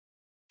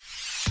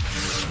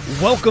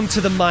Welcome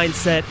to the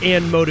Mindset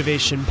and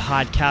Motivation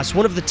Podcast,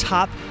 one of the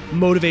top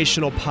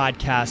motivational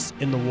podcasts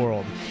in the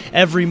world.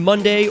 Every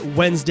Monday,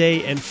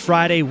 Wednesday, and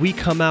Friday, we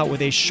come out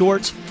with a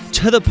short,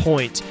 to the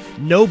point,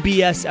 no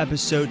BS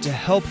episode to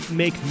help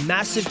make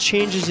massive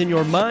changes in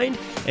your mind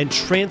and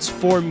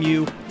transform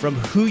you from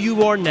who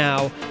you are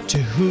now to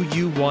who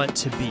you want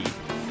to be.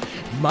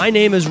 My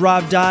name is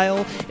Rob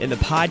Dial, and the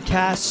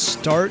podcast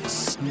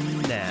starts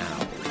now.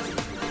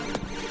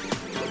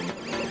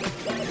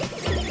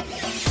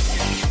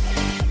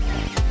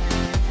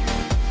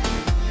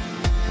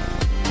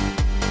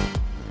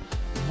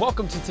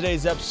 Welcome to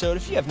today's episode.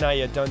 If you have not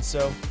yet done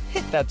so,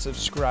 hit that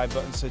subscribe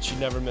button so that you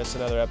never miss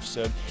another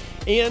episode.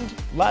 And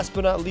last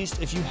but not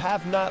least, if you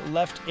have not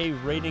left a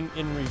rating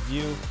and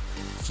review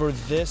for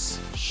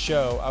this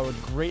show, I would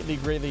greatly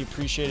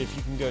appreciate it if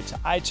you can go to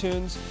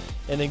iTunes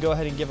and then go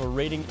ahead and give a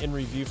rating and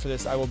review for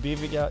this. I will be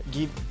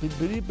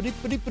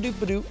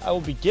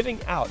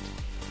giving out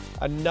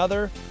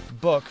another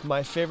book,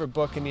 my favorite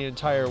book in the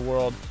entire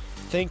world,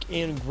 Think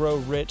and Grow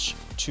Rich,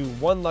 to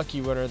one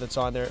lucky winner that's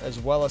on there, as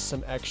well as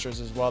some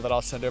extras as well that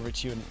I'll send over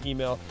to you in an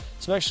email.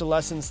 Some extra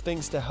lessons,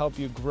 things to help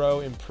you grow,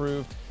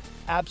 improve,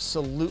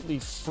 absolutely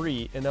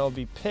free, and that will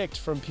be picked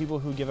from people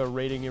who give a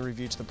rating and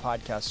review to the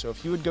podcast. So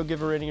if you would go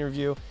give a rating and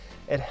review,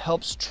 it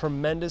helps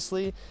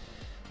tremendously.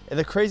 And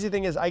the crazy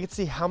thing is I can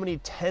see how many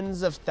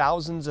tens of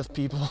thousands of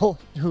people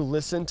who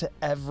listen to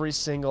every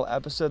single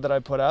episode that I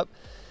put up.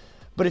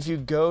 But if you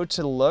go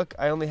to look,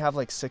 I only have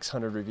like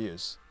 600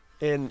 reviews.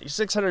 And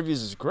 600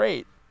 reviews is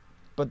great,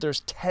 but there's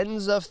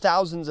tens of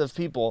thousands of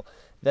people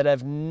that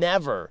have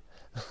never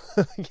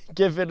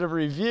given a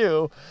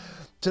review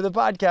to the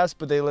podcast,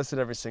 but they listen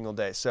every single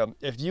day. So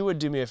if you would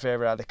do me a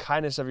favor, out of the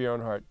kindness of your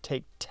own heart,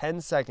 take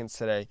 10 seconds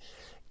today,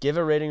 give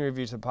a rating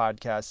review to the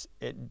podcast.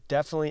 It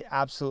definitely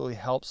absolutely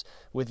helps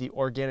with the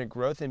organic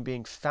growth and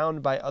being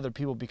found by other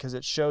people, because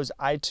it shows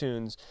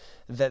iTunes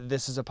that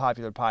this is a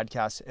popular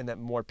podcast and that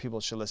more people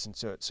should listen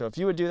to it. So if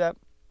you would do that,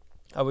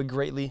 I would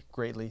greatly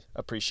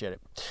appreciate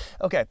it.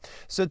 Okay,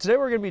 so today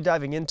we're going to be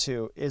diving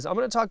into is I'm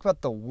going to talk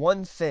about the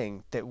one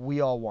thing that we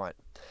all want.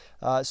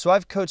 So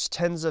I've coached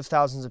tens of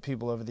thousands of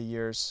people over the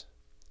years,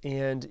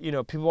 and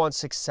people want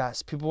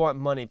success, people want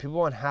money, people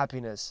want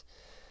happiness.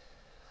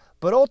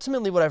 But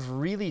ultimately what I've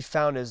really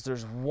found is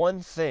there's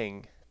one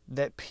thing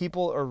that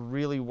people are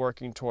really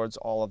working towards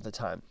all of the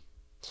time.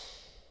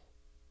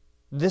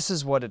 This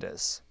is what it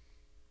is.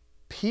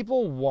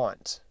 People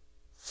want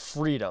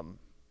freedom.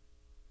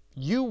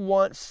 You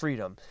want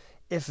freedom.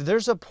 If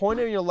there's a point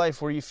in your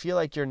life where you feel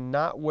like you're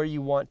not where you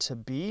want to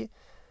be,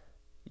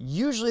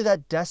 usually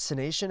that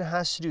destination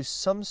has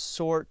some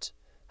sort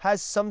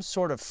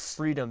of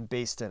freedom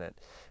based in it.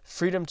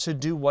 Freedom to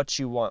do what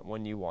you want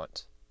when you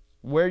want,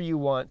 where you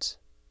want,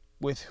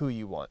 with who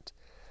you want,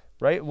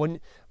 right? When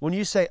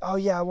you say, oh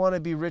yeah, I want to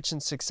be rich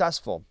and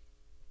successful,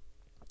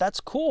 that's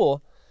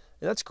cool,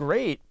 and that's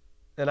great,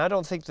 and I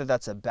don't think that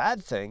that's a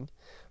bad thing.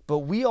 But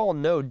we all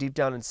know deep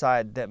down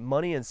inside that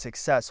money and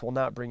success will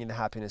not bring you the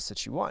happiness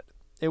that you want.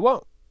 It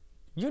won't.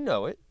 You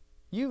know it.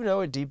 You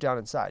know it deep down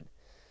inside.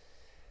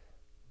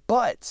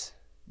 But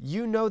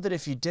you know that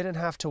if you didn't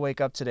have to wake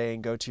up today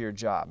and go to your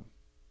job,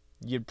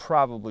 you'd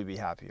probably be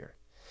happier.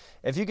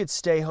 If you could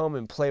stay home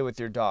and play with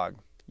your dog,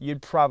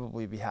 you'd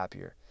probably be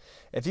happier.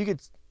 If you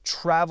could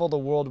travel the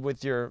world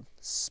with your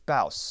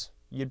spouse,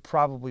 you'd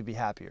probably be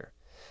happier.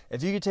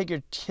 If you could take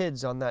your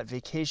kids on that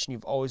vacation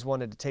you've always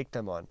wanted to take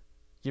them on,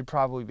 you'd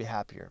probably be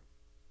happier,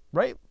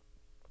 right?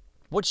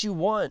 What you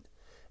want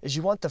is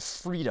you want the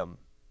freedom.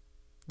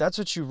 That's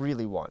what you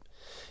really want.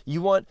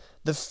 You want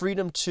the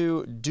freedom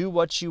to do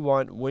what you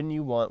want, when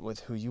you want, with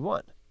who you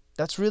want.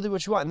 That's really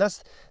what you want. And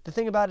that's the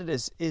thing about it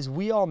is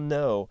we all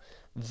know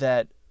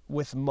that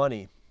with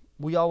money,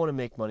 we all want to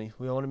make money.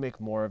 We all want to make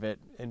more of it.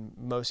 In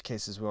most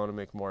cases, we want to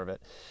make more of it.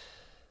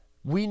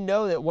 We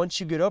know that once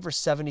you get over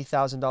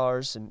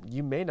 $70,000, and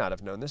you may not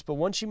have known this, but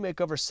once you make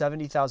over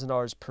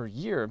 $70,000 per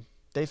year,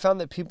 they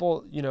found that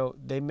people,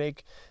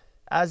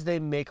 as they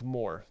make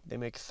more, they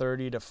make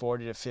 $30,000 to $40,000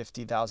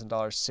 to $50,000,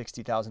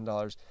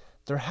 $60,000,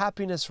 their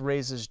happiness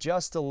raises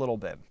just a little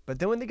bit. But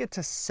then when they get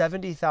to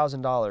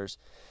 $70,000,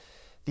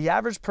 the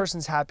average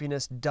person's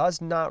happiness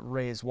does not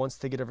raise once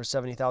they get over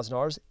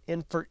 $70,000.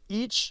 And for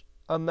each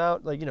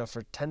amount,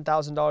 for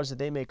 $10,000 that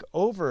they make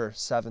over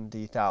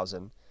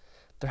 $70,000,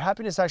 their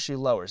happiness actually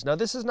lowers. Now,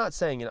 this is not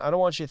saying, and I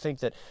don't want you to think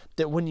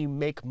that when you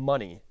make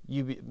money,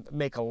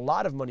 make a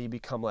lot of money, you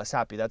become less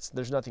happy.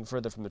 There's nothing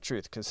further from the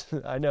truth, because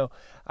I know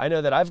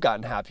that I've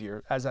gotten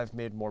happier as I've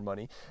made more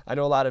money. I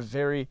know a lot of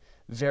very,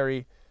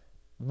 very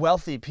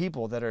wealthy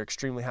people that are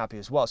extremely happy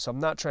as well. So I'm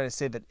not trying to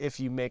say that if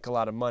you make a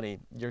lot of money,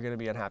 you're going to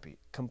be unhappy.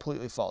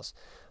 Completely false.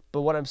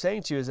 But what I'm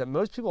saying to you is that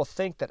most people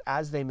think that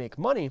as they make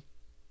money,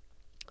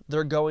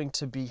 they're going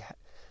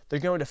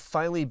to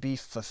finally be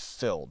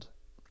fulfilled.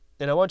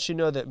 And I want you to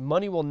know that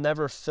money will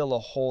never fill a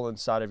hole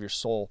inside of your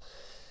soul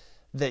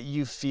that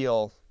you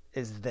feel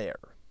is there.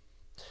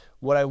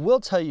 What I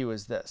will tell you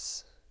is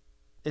this,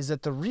 is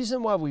that the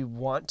reason why we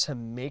want to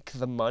make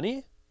the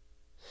money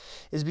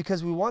is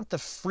because we want the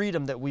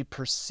freedom that we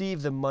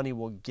perceive the money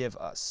will give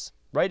us,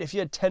 right? If you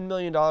had $10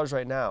 million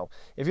right now,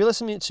 if you're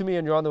listening to me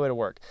and you're on the way to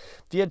work,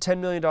 if you had $10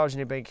 million in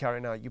your bank account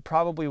right now, you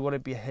probably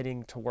wouldn't be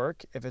heading to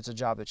work if it's a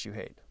job that you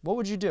hate. What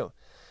would you do?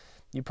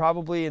 You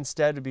probably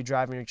instead would be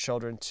driving your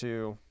children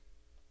to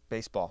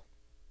baseball.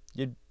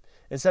 You'd,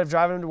 instead of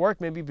driving them to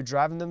work, maybe you'd be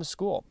driving them to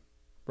school,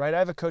 right? I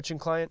have a coaching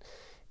client,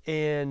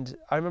 and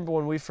I remember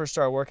when we first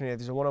started working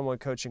together, he's a one-on-one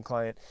coaching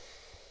client.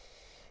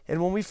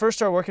 And when we first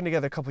started working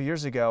together a couple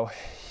years ago,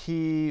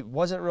 he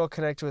wasn't real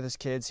connected with his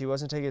kids. He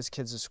wasn't taking his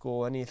kids to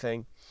school,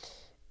 anything.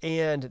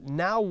 And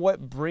now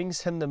what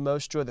brings him the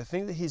most joy, the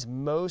thing that he's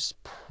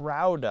most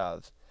proud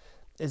of,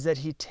 is that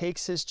he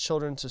takes his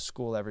children to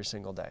school every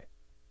single day,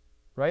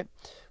 right?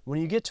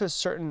 When you get to a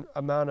certain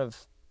amount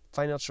of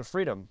financial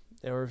freedom,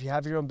 or if you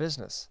have your own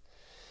business,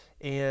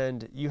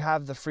 and you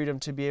have the freedom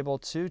to be able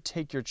to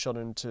take your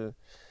children to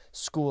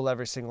school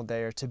every single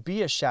day, or to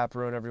be a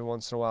chaperone every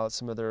once in a while at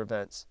some of their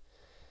events,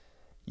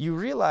 you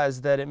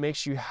realize that it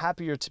makes you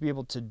happier to be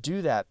able to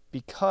do that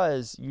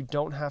because you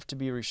don't have to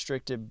be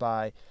restricted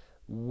by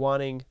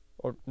wanting,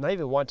 or not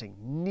even wanting,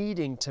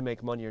 needing to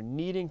make money or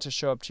needing to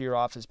show up to your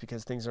office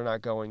because things are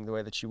not going the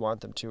way that you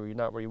want them to, or you're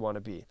not where you want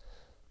to be.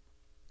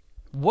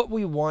 What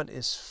we want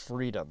is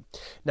freedom.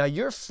 Now,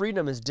 your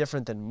freedom is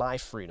different than my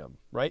freedom,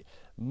 right?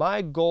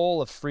 My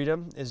goal of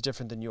freedom is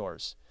different than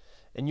yours,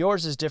 and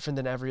yours is different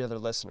than every other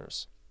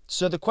listener's.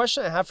 So the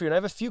question I have for you, and I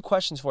have a few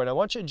questions for you, and I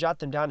want you to jot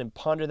them down and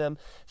ponder them,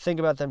 think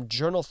about them,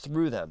 journal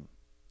through them.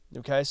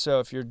 Okay, so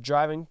if you're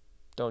driving,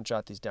 don't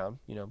jot these down.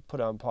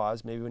 Put it on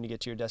pause. Maybe when you get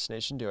to your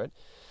destination, do it.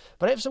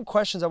 But I have some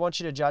questions I want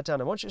you to jot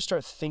down. I want you to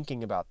start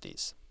thinking about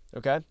these.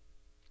 Okay?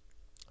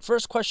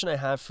 First question I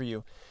have for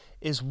you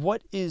is,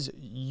 what is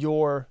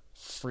your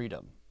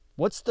freedom?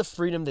 What's the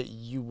freedom that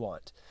you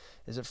want?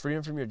 Is it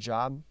freedom from your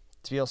job,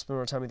 to be able to spend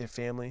more time with your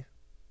family,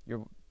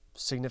 your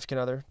significant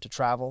other, to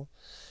travel,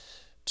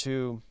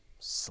 to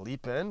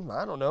sleep in?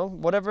 I don't know.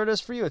 Whatever it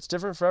is for you, it's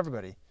different for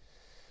everybody,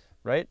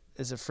 right?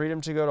 Is it freedom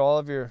to go to all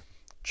of your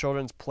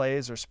children's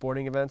plays or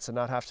sporting events and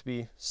not have to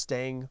be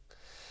staying,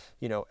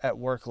 at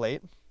work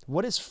late?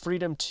 What is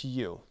freedom to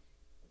you?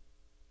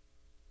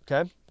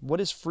 Okay? What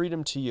is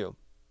freedom to you?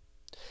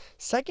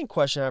 Second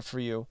question I have for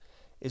you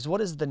is,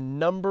 what is the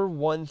number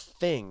one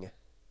thing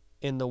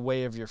in the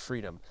way of your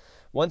freedom?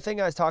 One thing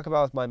I talk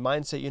about with my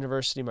Mindset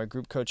University, my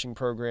group coaching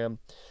program,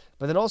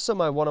 but then also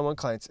my one-on-one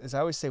clients, is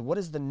I always say, what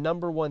is the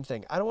number one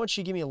thing? I don't want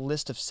you to give me a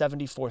list of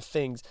 74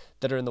 things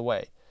that are in the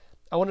way.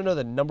 I want to know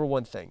the number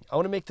one thing. I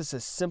want to make this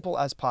as simple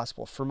as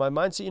possible. For my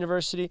Mindset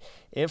University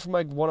and for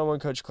my one-on-one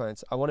coach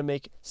clients, I want to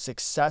make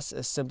success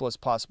as simple as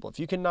possible. If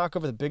you can knock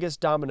over the biggest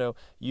domino,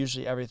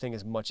 usually everything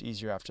is much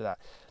easier after that.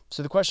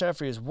 So the question I have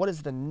for you is, what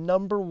is the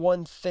number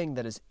one thing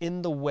that is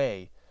in the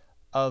way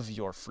of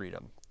your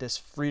freedom? This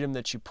freedom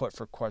that you put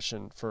for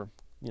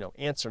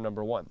answer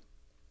number one.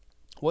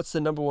 What's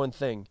the number one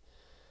thing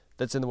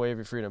that's in the way of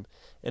your freedom?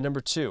 And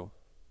number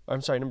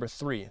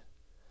three,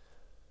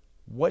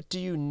 what do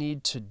you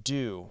need to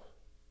do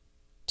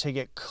to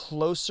get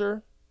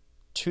closer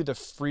to the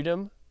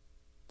freedom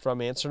from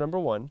answer number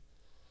one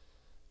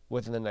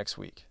within the next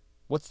week?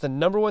 What's the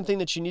number one thing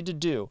that you need to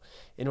do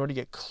in order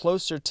to get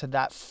closer to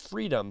that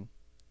freedom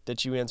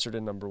that you answered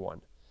in number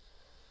one?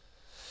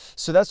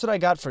 So that's what I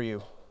got for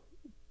you.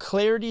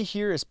 Clarity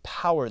here is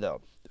power, though,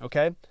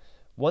 okay?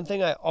 One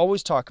thing I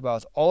always talk about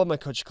with all of my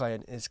coaching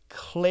clients is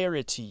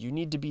clarity. You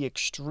need to be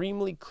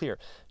extremely clear.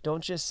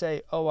 Don't just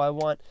say, oh, I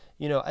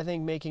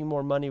think making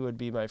more money would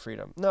be my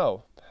freedom.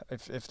 No,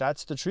 if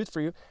that's the truth for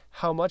you,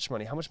 how much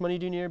money? How much money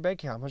do you need in your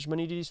bank account? How much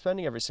money do you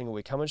spending every single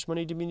week? How much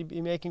money do you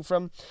be making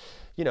from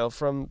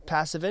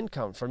passive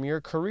income, from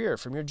your career,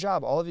 from your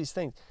job, all of these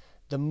things?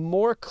 The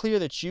more clear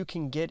that you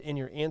can get in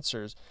your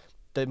answers,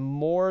 the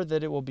more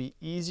that it will be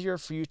easier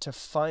for you to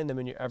find them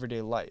in your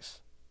everyday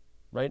life.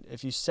 Right?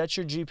 If you set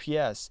your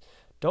GPS,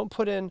 don't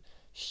put in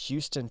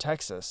Houston,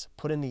 Texas.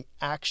 Put in the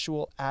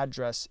actual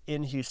address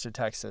in Houston,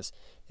 Texas,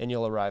 and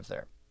you'll arrive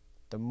there.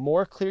 The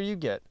more clear you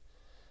get,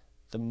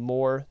 the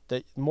more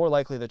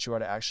likely that you are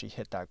to actually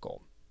hit that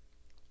goal.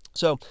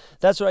 So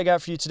that's what I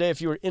got for you today.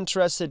 If you are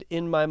interested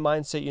in my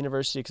Mindset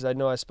University, because I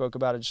know I spoke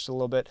about it just a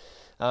little bit,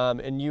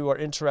 and you are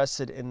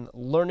interested in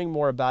learning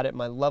more about it,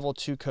 my level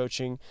 2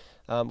 coaching,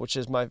 which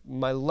is my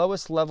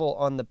lowest level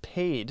on the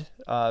paid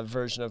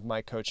version of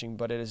my coaching,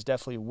 but it is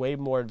definitely way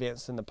more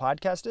advanced than the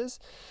podcast is.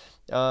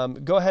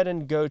 Go ahead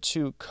and go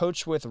to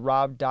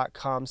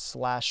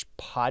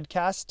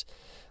coachwithrob.com/podcast.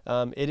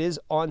 It is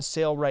on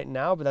sale right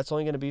now, but that's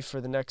only going to be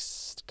for the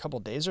next couple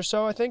days or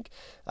so, I think.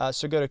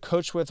 So go to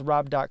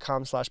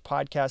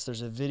coachwithrob.com/podcast.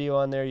 There's a video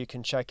on there. You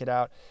can check it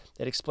out.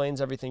 It explains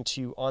everything to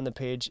you on the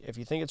page. If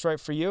you think it's right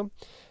for you,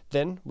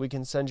 then we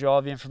can send you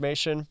all the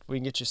information. We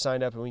can get you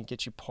signed up and we can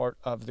get you part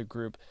of the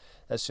group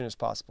as soon as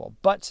possible.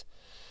 But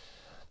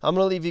I'm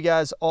going to leave you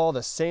guys all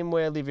the same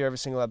way I leave you every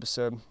single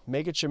episode.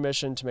 Make it your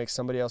mission to make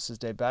somebody else's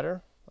day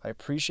better. I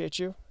appreciate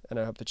you, and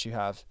I hope that you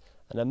have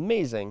an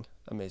amazing,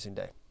 amazing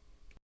day.